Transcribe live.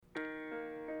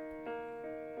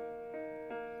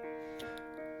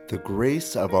The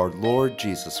grace of our Lord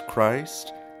Jesus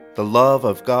Christ, the love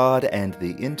of God, and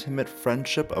the intimate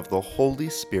friendship of the Holy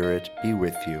Spirit be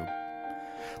with you.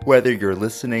 Whether you're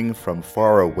listening from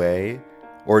far away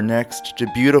or next to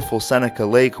beautiful Seneca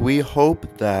Lake, we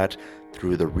hope that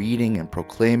through the reading and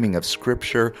proclaiming of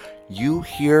Scripture, you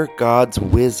hear God's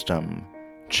wisdom,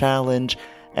 challenge,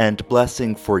 and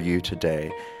blessing for you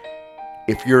today.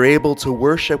 If you're able to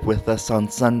worship with us on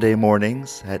Sunday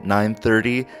mornings at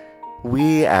 9:30,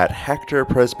 we at Hector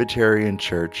Presbyterian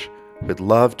Church would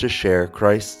love to share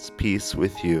Christ's peace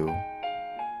with you.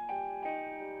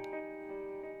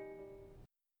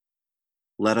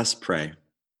 Let us pray.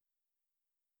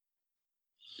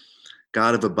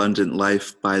 God of abundant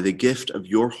life, by the gift of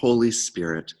your Holy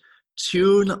Spirit,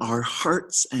 tune our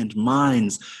hearts and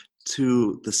minds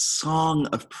to the song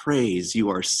of praise you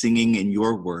are singing in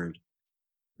your word.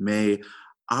 May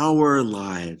our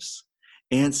lives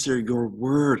answer your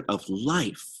word of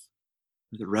life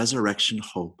with resurrection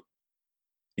hope.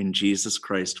 In Jesus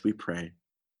Christ we pray.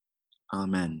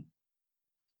 Amen.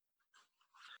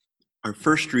 Our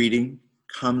first reading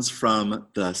comes from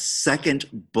the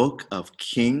second book of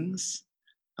Kings,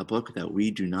 a book that we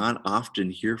do not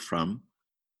often hear from.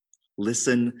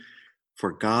 Listen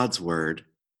for God's word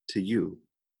to you.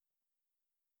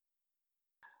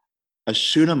 A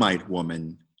Shunammite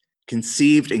woman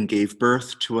conceived and gave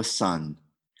birth to a son.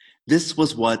 This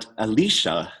was what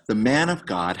Elisha, the man of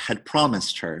God, had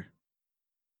promised her.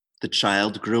 The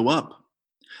child grew up.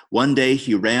 One day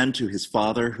he ran to his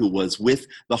father, who was with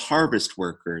the harvest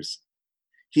workers.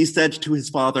 He said to his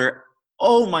father,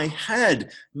 "Oh, my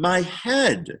head, my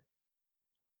head."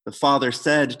 The father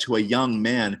said to a young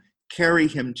man, "Carry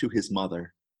him to his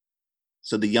mother."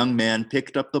 So the young man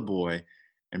picked up the boy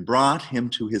and brought him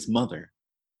to his mother.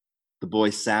 The boy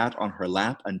sat on her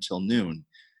lap until noon.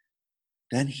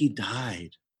 Then he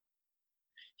died.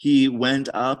 He went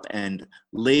up and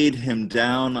laid him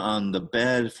down on the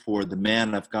bed for the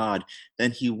man of God.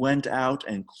 Then he went out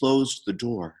and closed the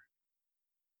door.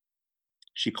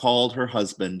 She called her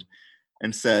husband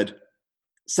and said,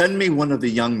 "Send me one of the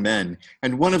young men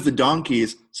and one of the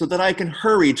donkeys so that I can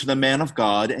hurry to the man of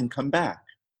God and come back."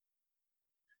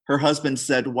 Her husband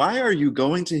said, "Why are you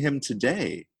going to him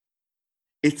today?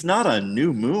 It's not a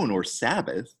new moon or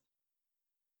Sabbath."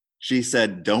 She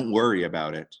said, "Don't worry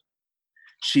about it."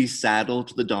 She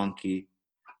saddled the donkey,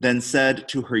 then said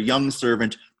to her young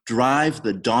servant, "Drive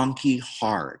the donkey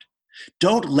hard.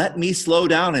 Don't let me slow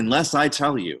down unless I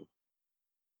tell you."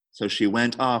 So she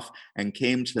went off and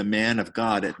came to the man of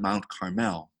God at Mount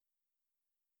Carmel.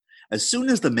 As soon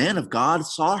as the man of God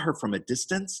saw her from a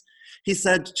distance, he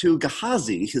said to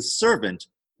Gehazi, his servant,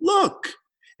 "Look,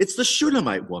 it's the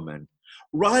Shunammite woman.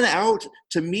 Run out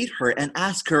to meet her and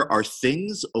ask her, 'Are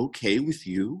things okay with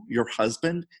you, your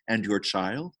husband, and your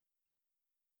child?'"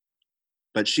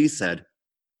 But she said,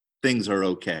 "Things are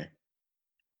okay."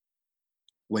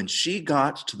 When she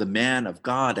got to the man of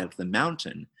God at the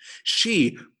mountain,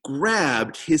 she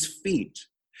grabbed his feet.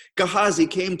 Gehazi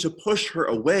came to push her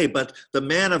away, but the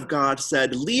man of God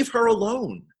said, "Leave her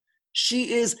alone.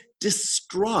 She is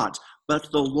distraught,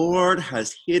 but the Lord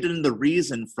has hidden the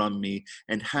reason from me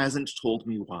and hasn't told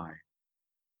me why."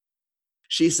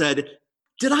 She said,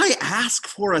 "Did I ask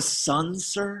for a son,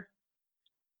 sir?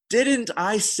 Didn't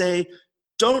I say,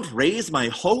 'Don't raise my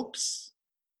hopes'?"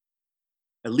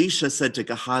 Elisha said to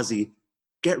Gehazi,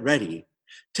 "Get ready,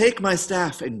 take my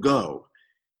staff and go.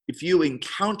 If you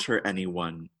encounter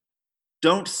anyone,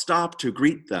 don't stop to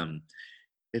greet them.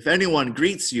 If anyone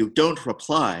greets you, don't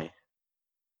reply.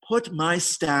 Put my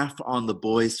staff on the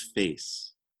boy's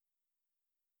face."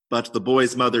 But the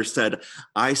boy's mother said,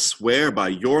 "I swear by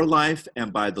your life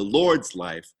and by the Lord's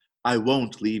life, I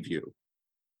won't leave you."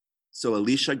 So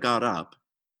Elisha got up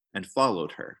and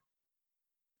followed her.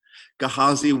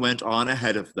 Gehazi went on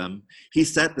ahead of them. He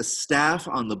set the staff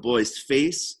on the boy's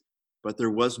face, but there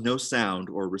was no sound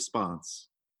or response.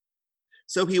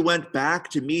 So he went back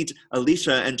to meet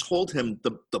Elisha and told him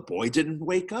the boy didn't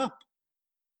wake up.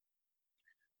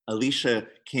 Elisha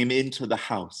came into the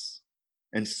house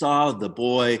and saw the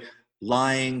boy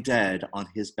lying dead on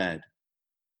his bed.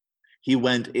 He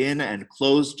went in and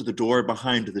closed the door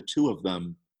behind the two of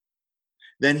them.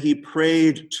 Then he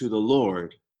prayed to the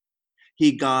Lord.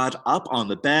 He got up on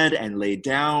the bed and lay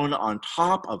down on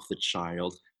top of the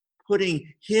child,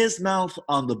 putting his mouth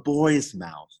on the boy's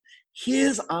mouth,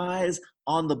 his eyes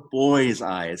on the boy's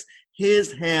eyes,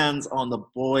 his hands on the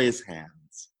boy's hands.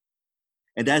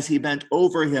 And as he bent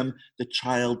over him, the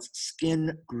child's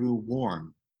skin grew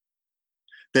warm.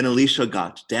 Then Elisha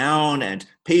got down and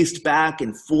paced back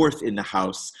and forth in the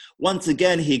house. Once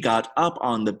again, he got up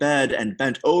on the bed and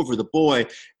bent over the boy,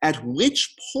 at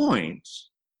which point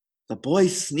the boy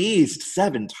sneezed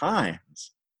 7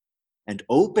 times and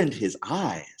opened his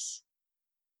eyes.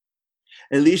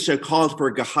 Elisha called for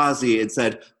Gehazi and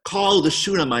said, "Call the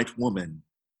Shunammite woman."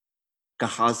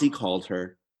 Gehazi called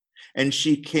her, and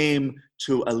she came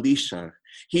to Elisha.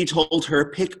 He told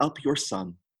her, "Pick up your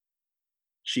son."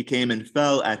 She came and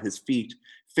fell at his feet,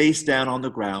 face down on the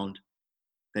ground.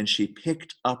 Then she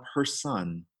picked up her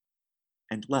son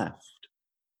and left.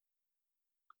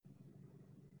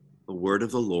 The word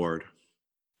of the Lord.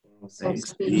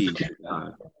 Thanks be to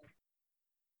God.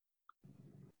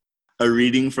 A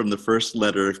reading from the first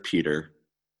letter of Peter.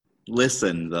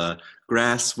 Listen, the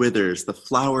grass withers, the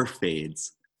flower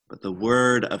fades, but the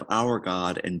word of our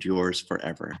God endures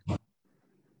forever.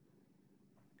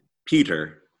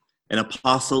 Peter, an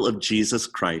apostle of Jesus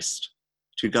Christ,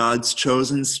 to God's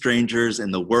chosen strangers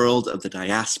in the world of the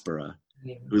diaspora,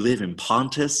 who live in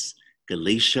Pontus,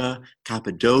 Galatia,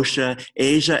 Cappadocia,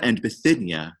 Asia, and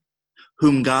Bithynia,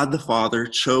 whom God the Father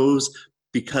chose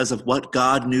because of what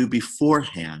God knew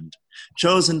beforehand,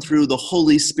 chosen through the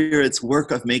Holy Spirit's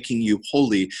work of making you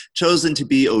holy, chosen to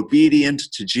be obedient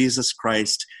to Jesus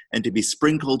Christ and to be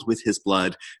sprinkled with his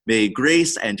blood. May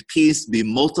grace and peace be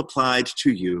multiplied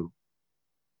to you.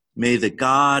 May the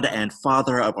God and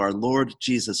Father of our Lord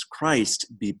Jesus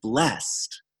Christ be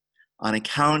blessed. On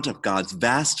account of God's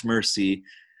vast mercy,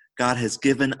 God has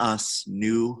given us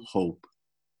new hope.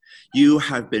 You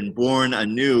have been born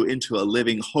anew into a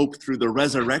living hope through the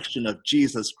resurrection of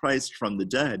Jesus Christ from the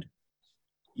dead.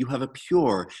 You have a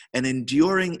pure and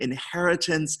enduring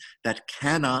inheritance that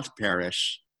cannot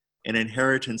perish, an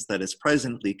inheritance that is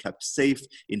presently kept safe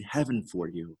in heaven for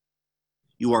you.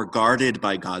 You are guarded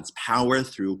by God's power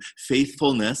through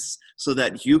faithfulness so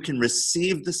that you can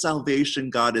receive the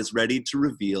salvation God is ready to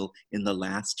reveal in the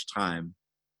last time.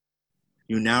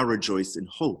 You now rejoice in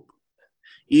hope,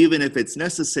 even if it's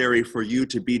necessary for you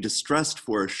to be distressed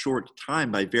for a short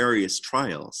time by various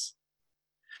trials.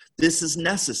 This is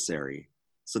necessary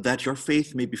so that your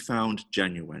faith may be found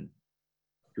genuine.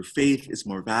 Your faith is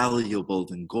more valuable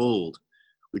than gold,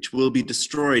 which will be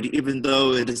destroyed even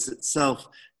though it is itself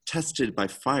tested by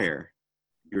fire.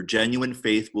 Your genuine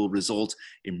faith will result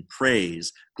in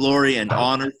praise, glory, and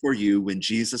honor for you when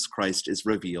Jesus Christ is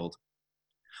revealed.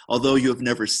 Although you have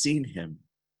never seen him,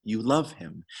 you love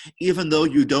him. Even though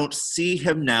you don't see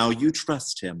him now, you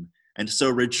trust him, and so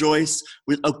rejoice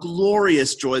with a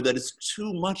glorious joy that is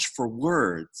too much for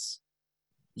words.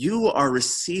 You are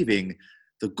receiving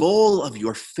the goal of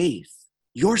your faith,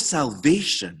 your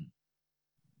salvation.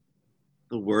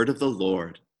 The word of the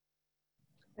Lord.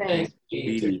 Thanks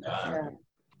be to God.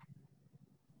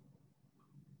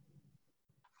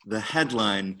 The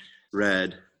headline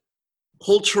read,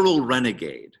 "Cultural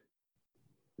Renegade.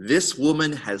 This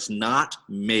woman has not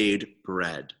made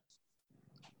bread."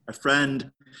 A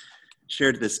friend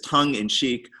shared this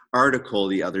tongue-in-cheek article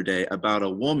the other day about a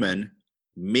woman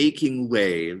making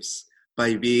waves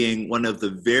by being one of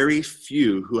the very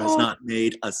few who has not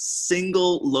made a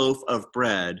single loaf of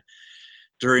bread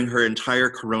during her entire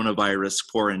coronavirus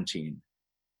quarantine.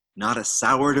 Not a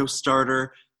sourdough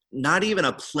starter, not even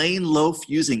a plain loaf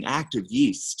using active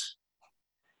yeast.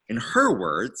 In her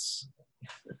words,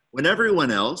 when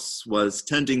everyone else was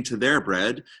tending to their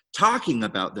bread, talking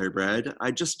about their bread,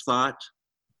 I just thought,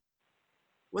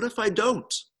 what if I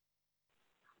don't?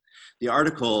 The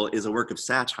article is a work of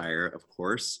satire, of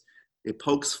course. It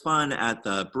pokes fun at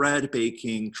the bread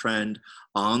baking trend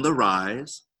on the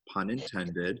rise, pun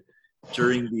intended,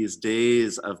 during these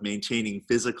days of maintaining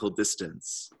physical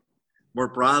distance. More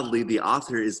broadly, the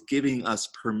author is giving us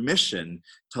permission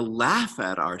to laugh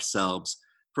at ourselves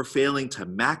for failing to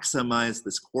maximize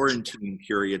this quarantine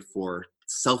period for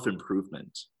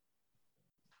self-improvement.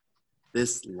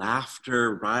 This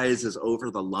laughter rises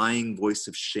over the lying voice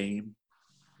of shame.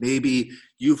 Maybe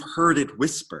you've heard it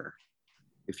whisper.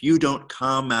 If you don't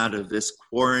come out of this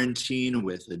quarantine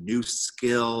with a new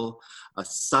skill, a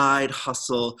side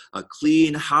hustle, a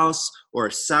clean house, or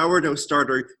a sourdough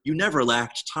starter, you never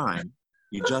lacked time.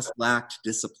 You just lacked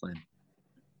discipline.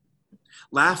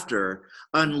 Laughter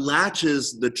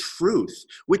unlatches the truth,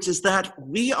 which is that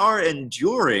we are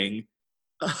enduring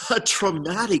a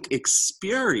traumatic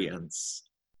experience.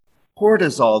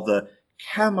 Cortisol, the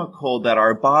chemical that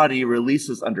our body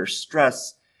releases under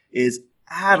stress, is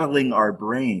addling our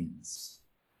brains.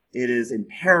 It is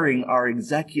impairing our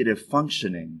executive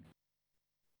functioning.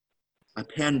 A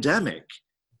pandemic,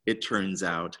 it turns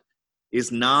out,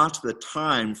 is not the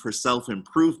time for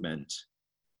self-improvement.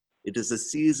 It is a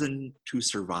season to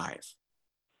survive.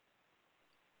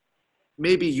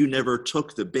 Maybe you never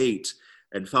took the bait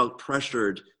and felt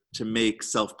pressured to make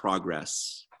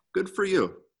self-progress. Good for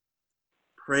you.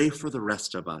 Pray for the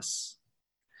rest of us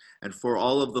and for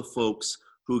all of the folks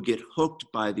who get hooked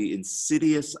by the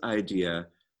insidious idea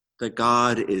that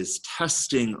God is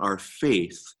testing our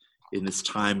faith in this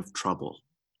time of trouble.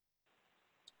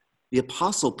 The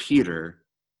Apostle Peter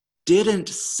didn't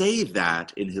say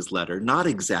that in his letter, not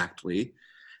exactly.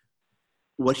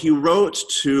 What he wrote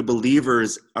to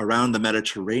believers around the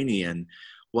Mediterranean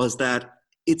was that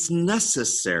it's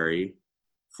necessary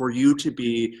for you to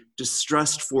be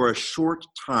distressed for a short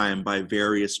time by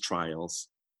various trials.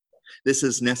 This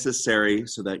is necessary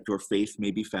so that your faith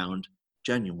may be found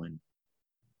genuine.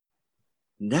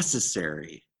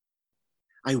 Necessary.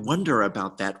 I wonder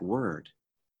about that word.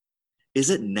 Is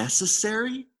it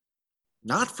necessary?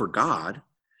 Not for God.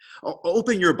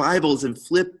 Open your Bibles and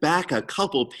flip back a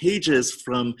couple pages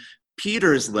from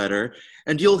Peter's letter,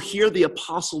 and you'll hear the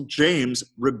Apostle James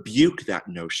rebuke that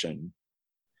notion.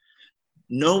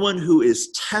 No one who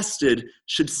is tested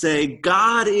should say,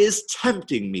 God is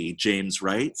tempting me, James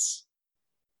writes.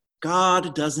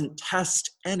 God doesn't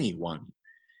test anyone.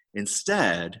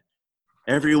 Instead,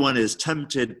 everyone is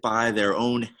tempted by their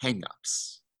own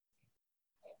hang-ups.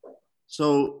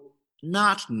 So,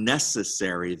 not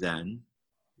necessary then,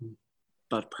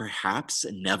 but perhaps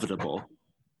inevitable.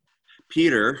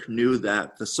 Peter knew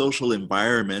that the social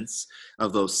environments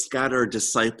of those scattered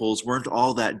disciples weren't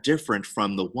all that different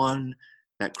from the one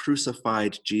that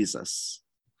crucified Jesus.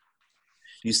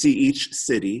 You see, each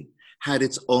city had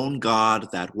its own God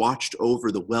that watched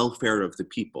over the welfare of the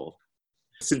people.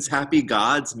 Since happy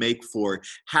gods make for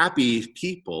happy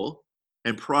people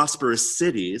and prosperous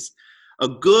cities, a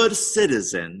good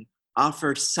citizen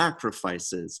offered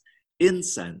sacrifices,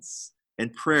 incense,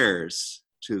 and prayers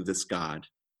to this God.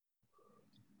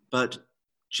 But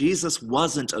Jesus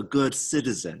wasn't a good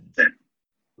citizen,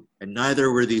 and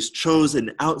neither were these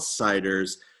chosen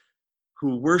outsiders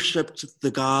who worshiped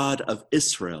the God of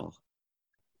Israel,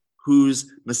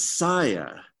 whose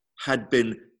Messiah had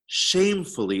been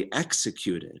shamefully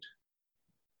executed.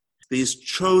 These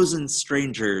chosen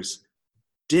strangers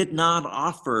did not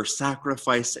offer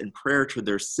sacrifice and prayer to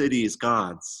their city's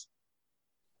gods.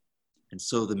 And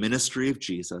so the ministry of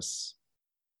Jesus,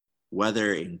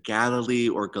 whether in Galilee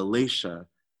or Galatia,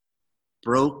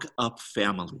 broke up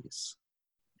families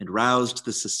and roused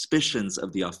the suspicions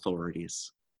of the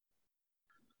authorities.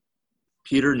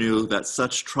 Peter knew that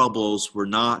such troubles were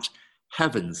not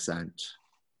heaven-sent.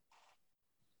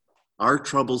 Our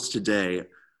troubles today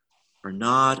are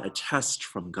not a test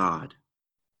from God.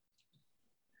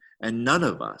 And none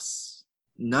of us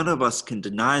can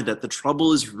deny that the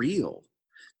trouble is real,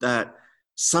 that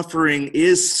suffering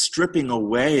is stripping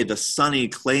away the sunny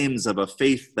claims of a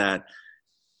faith that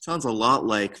sounds a lot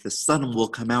like the sun will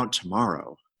come out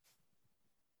tomorrow.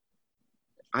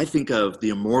 I think of the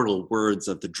immortal words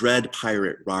of the dread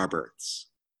pirate Roberts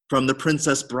from The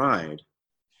Princess Bride.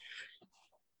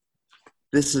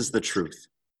 This is the truth.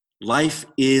 Life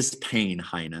is pain,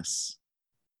 Highness.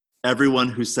 Everyone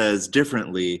who says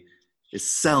differently is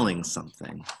selling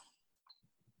something.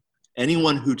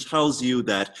 Anyone who tells you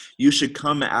that you should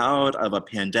come out of a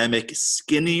pandemic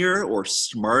skinnier or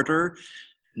smarter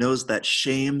knows that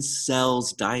shame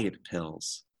sells diet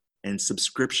pills and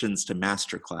subscriptions to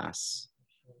Masterclass.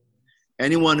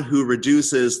 Anyone who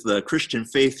reduces the Christian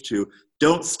faith to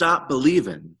don't stop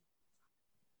believing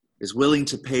is willing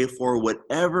to pay for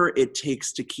whatever it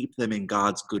takes to keep them in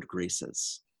God's good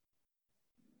graces.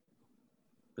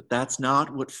 But that's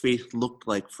not what faith looked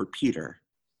like for Peter.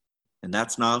 And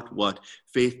that's not what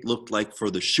faith looked like for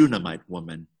the Shunammite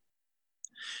woman.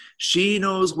 She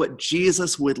knows what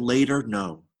Jesus would later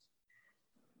know,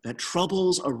 that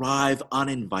troubles arrive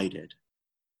uninvited.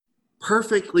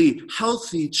 Perfectly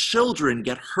healthy children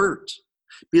get hurt.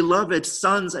 Beloved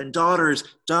sons and daughters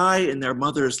die in their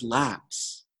mother's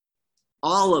laps.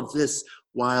 All of this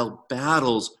while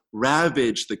battles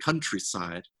ravage the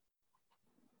countryside.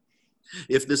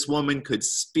 If this woman could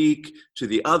speak to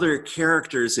the other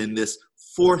characters in this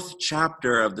 4th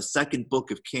chapter of the 2nd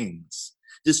book of Kings,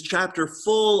 this chapter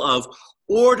full of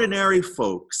ordinary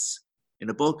folks in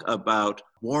a book about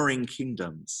warring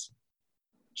kingdoms,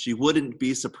 she wouldn't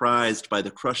be surprised by the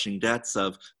crushing debts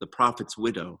of the prophet's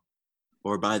widow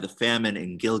or by the famine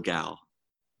in Gilgal.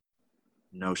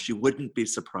 No, she wouldn't be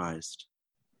surprised.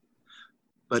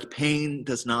 But pain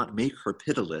does not make her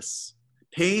pitiless.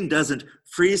 Pain doesn't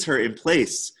freeze her in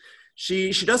place.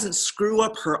 She doesn't screw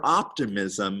up her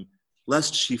optimism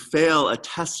lest she fail a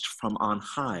test from on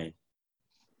high.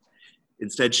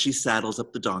 Instead, she saddles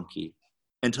up the donkey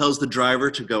and tells the driver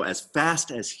to go as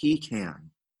fast as he can.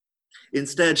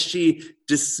 Instead, she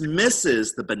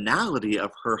dismisses the banality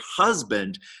of her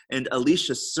husband and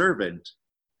Elisha's servant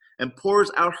and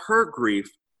pours out her grief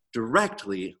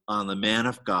directly on the man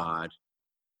of God.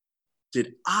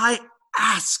 Did I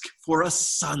ask for a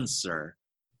son, sir?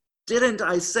 Didn't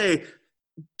I say,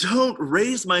 don't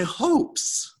raise my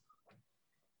hopes?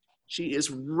 She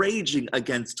is raging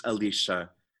against Elisha,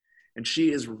 and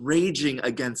she is raging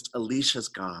against Elisha's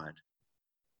God,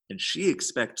 and she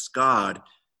expects God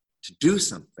to do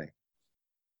something.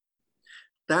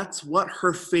 That's what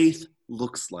her faith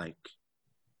looks like.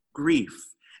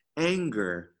 Grief,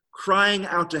 anger, crying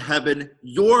out to heaven,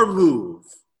 your move.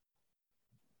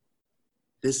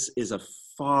 This is a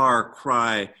far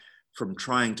cry from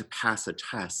trying to pass a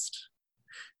test.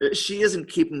 She isn't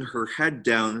keeping her head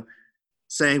down,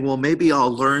 saying, well, maybe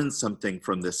I'll learn something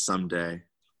from this someday.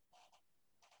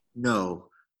 No,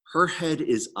 her head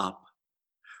is up.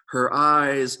 Her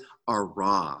eyes are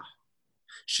raw.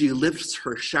 She lifts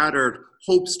her shattered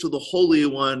hopes to the Holy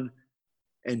One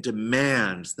and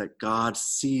demands that God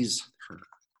sees her.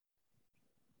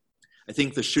 I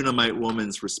think the Shunammite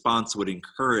woman's response would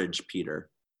encourage Peter.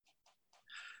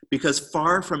 Because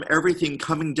far from everything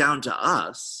coming down to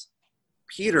us,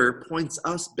 Peter points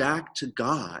us back to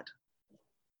God,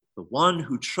 the one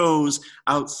who chose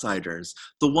outsiders,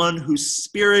 the one whose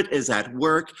spirit is at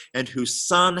work and whose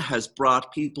Son has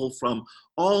brought people from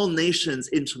all nations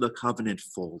into the covenant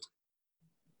fold.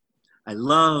 I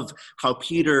love how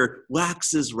Peter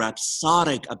waxes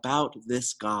rhapsodic about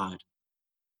this God.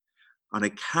 On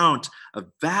account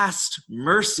of vast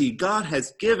mercy, God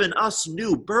has given us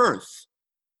new birth.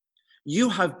 You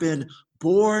have been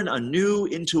born anew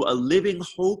into a living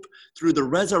hope through the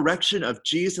resurrection of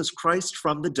Jesus Christ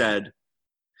from the dead.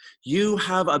 You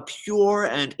have a pure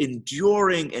and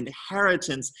enduring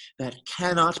inheritance that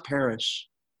cannot perish,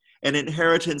 an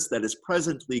inheritance that is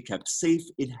presently kept safe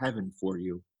in heaven for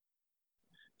you.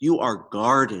 You are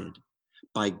guarded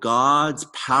by God's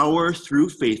power through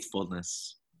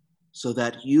faithfulness, so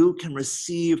that you can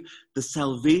receive the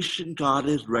salvation God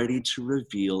is ready to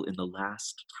reveal in the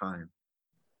last time.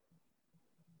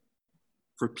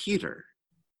 For Peter,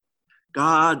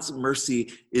 God's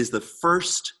mercy is the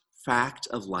first fact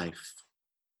of life,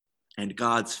 and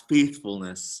God's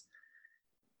faithfulness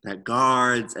that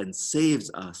guards and saves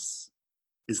us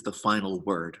is the final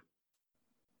word.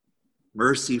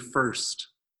 Mercy first,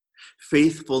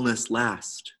 faithfulness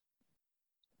last.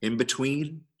 In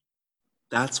between,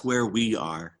 that's where we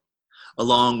are,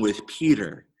 along with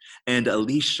Peter and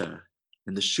Elisha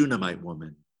and the Shunammite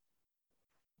woman.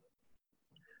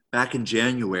 Back in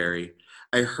January,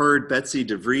 I heard Betsy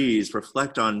DeVries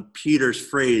reflect on Peter's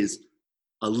phrase,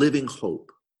 a living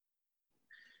hope.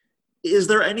 Is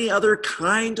there any other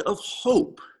kind of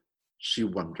hope? She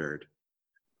wondered.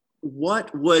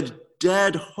 What would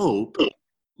dead hope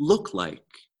look like?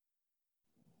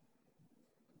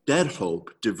 Dead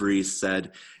hope, DeVries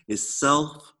said, is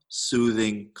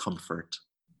self-soothing comfort.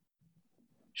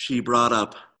 She brought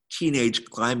up teenage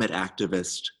climate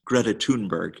activist Greta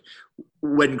Thunberg.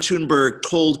 When Thunberg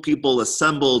told people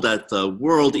assembled at the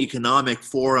World Economic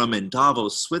Forum in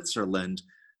Davos, Switzerland,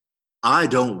 I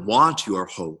don't want your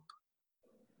hope.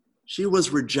 She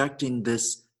was rejecting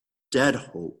this dead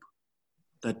hope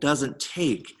that doesn't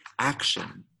take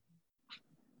action.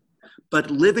 But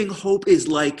living hope is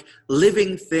like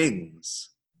living things.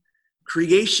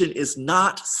 Creation is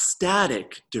not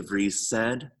static, DeVries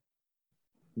said.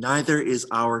 Neither is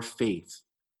our faith.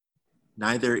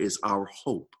 Neither is our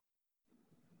hope.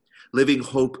 Living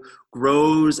hope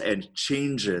grows and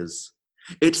changes.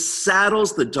 It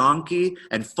saddles the donkey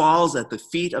and falls at the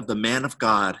feet of the man of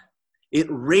God. It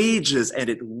rages and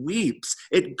it weeps.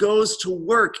 It goes to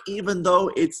work even though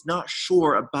it's not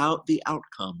sure about the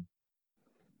outcome.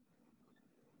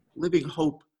 Living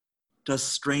hope does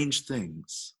strange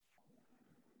things.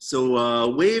 So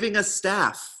waving a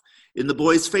staff in the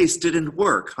boy's face didn't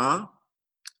work, huh?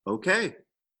 Okay,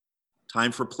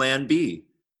 time for plan B.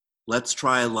 Let's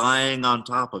try lying on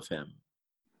top of him.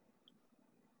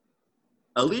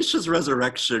 Elisha's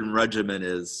resurrection regimen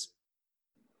is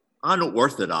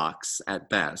unorthodox at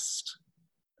best.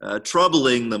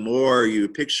 Troubling the more you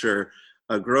picture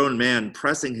a grown man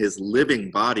pressing his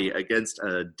living body against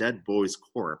a dead boy's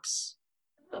corpse.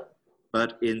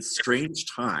 But in strange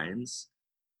times,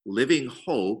 living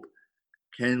hope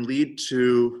can lead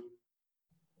to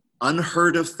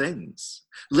unheard of things.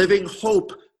 Living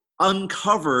hope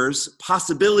uncovers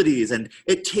possibilities and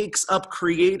it takes up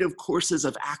creative courses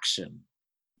of action.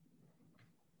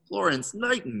 Florence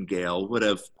Nightingale would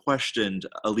have questioned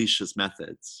Elisha's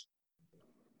methods,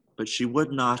 but she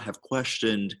would not have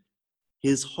questioned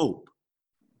his hope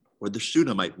or the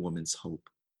Shunammite woman's hope.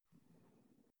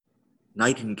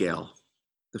 Nightingale,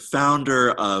 the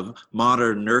founder of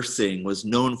modern nursing, was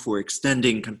known for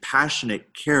extending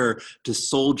compassionate care to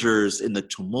soldiers in the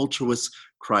tumultuous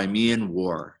Crimean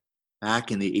War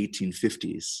back in the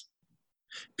 1850s.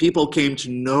 People came to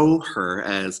know her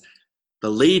as the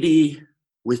lady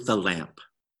with the lamp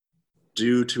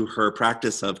due to her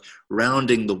practice of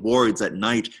rounding the wards at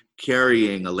night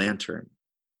carrying a lantern.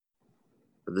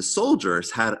 But the soldiers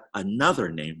had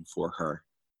another name for her.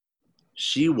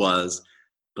 She was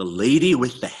the lady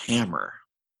with the hammer.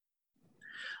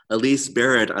 Elise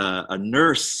Barrett, a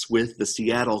nurse with the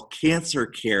Seattle Cancer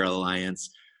Care Alliance,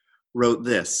 wrote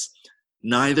this: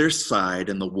 "Neither side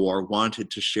in the war wanted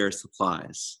to share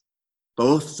supplies.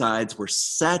 Both sides were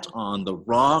set on the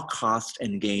raw cost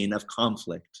and gain of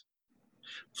conflict.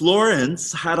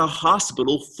 Florence had a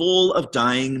hospital full of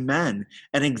dying men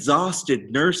and exhausted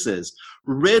nurses,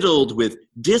 riddled with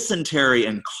dysentery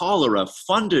and cholera,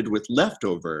 funded with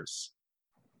leftovers.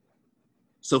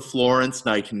 So Florence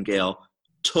Nightingale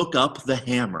took up the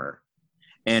hammer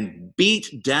and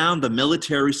beat down the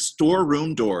military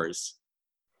storeroom doors.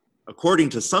 According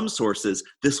to some sources,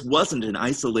 this wasn't an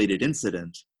isolated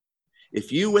incident. If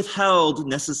you withheld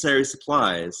necessary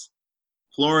supplies,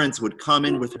 Florence would come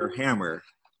in with her hammer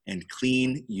and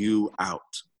clean you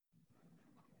out."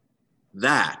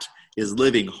 That is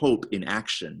living hope in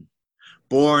action,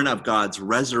 born of God's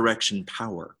resurrection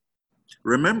power.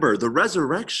 Remember, the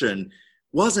resurrection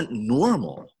wasn't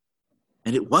normal,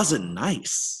 and it wasn't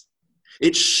nice.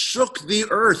 It shook the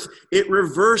earth. It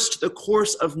reversed the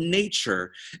course of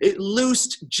nature. It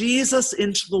loosed Jesus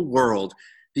into the world,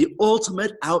 the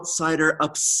ultimate outsider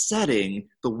upsetting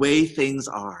the way things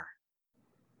are.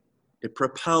 It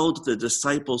propelled the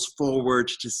disciples forward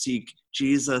to seek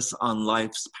Jesus on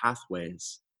life's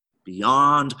pathways,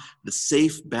 beyond the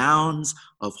safe bounds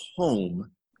of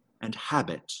home and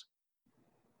habit.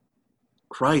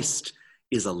 Christ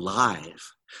is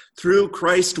alive. Through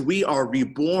Christ, we are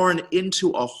reborn into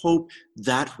a hope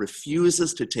that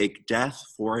refuses to take death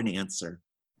for an answer.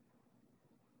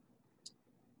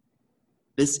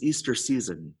 This Easter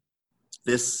season,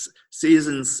 this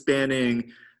season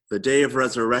spanning the day of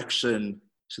resurrection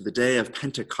to the day of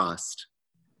Pentecost,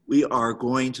 we are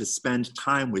going to spend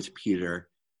time with Peter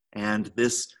and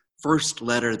this first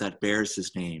letter that bears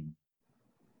his name.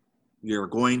 We are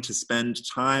going to spend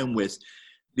time with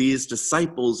these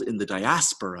disciples in the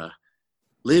diaspora,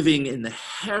 living in the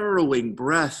harrowing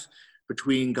breath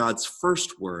between God's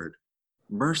first word,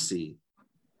 mercy,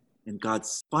 and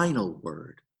God's final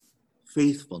word,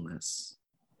 faithfulness.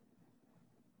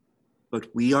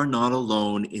 But we are not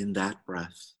alone in that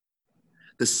breath.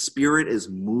 The Spirit is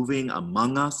moving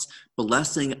among us,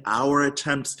 blessing our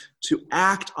attempts to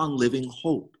act on living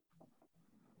hope.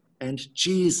 And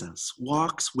Jesus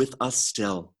walks with us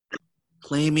still,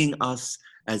 claiming us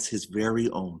as his very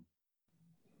own.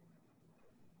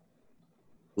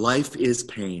 Life is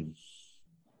pain,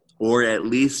 or at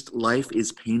least life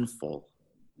is painful.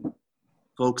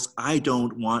 Folks, I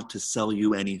don't want to sell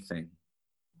you anything.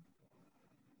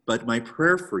 But my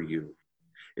prayer for you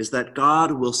is that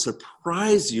God will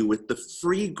surprise you with the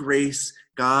free grace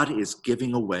God is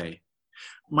giving away.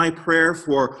 My prayer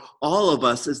for all of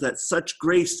us is that such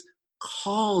grace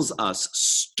calls us,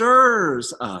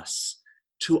 stirs us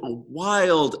to a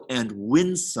wild and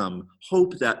winsome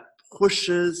hope that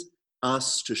pushes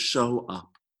us to show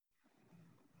up.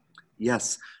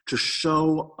 Yes, to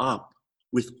show up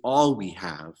with all we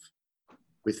have,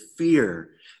 with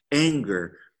fear,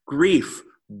 anger, grief,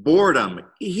 boredom,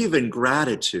 even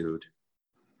gratitude,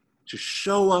 to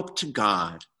show up to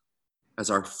God as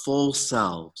our full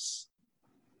selves.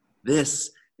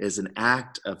 This is an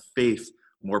act of faith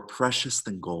more precious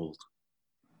than gold.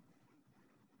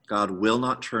 God will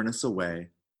not turn us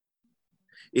away.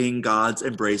 In God's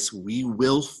embrace, we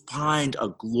will find a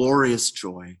glorious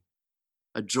joy,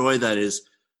 a joy that is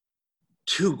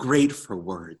too great for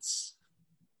words.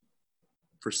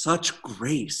 For such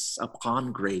grace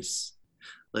upon grace,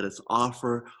 let us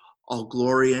offer all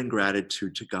glory and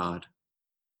gratitude to God,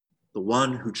 the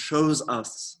one who chose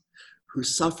us, who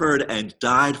suffered and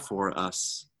died for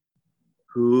us,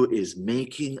 who is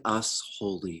making us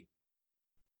holy.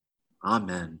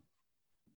 Amen.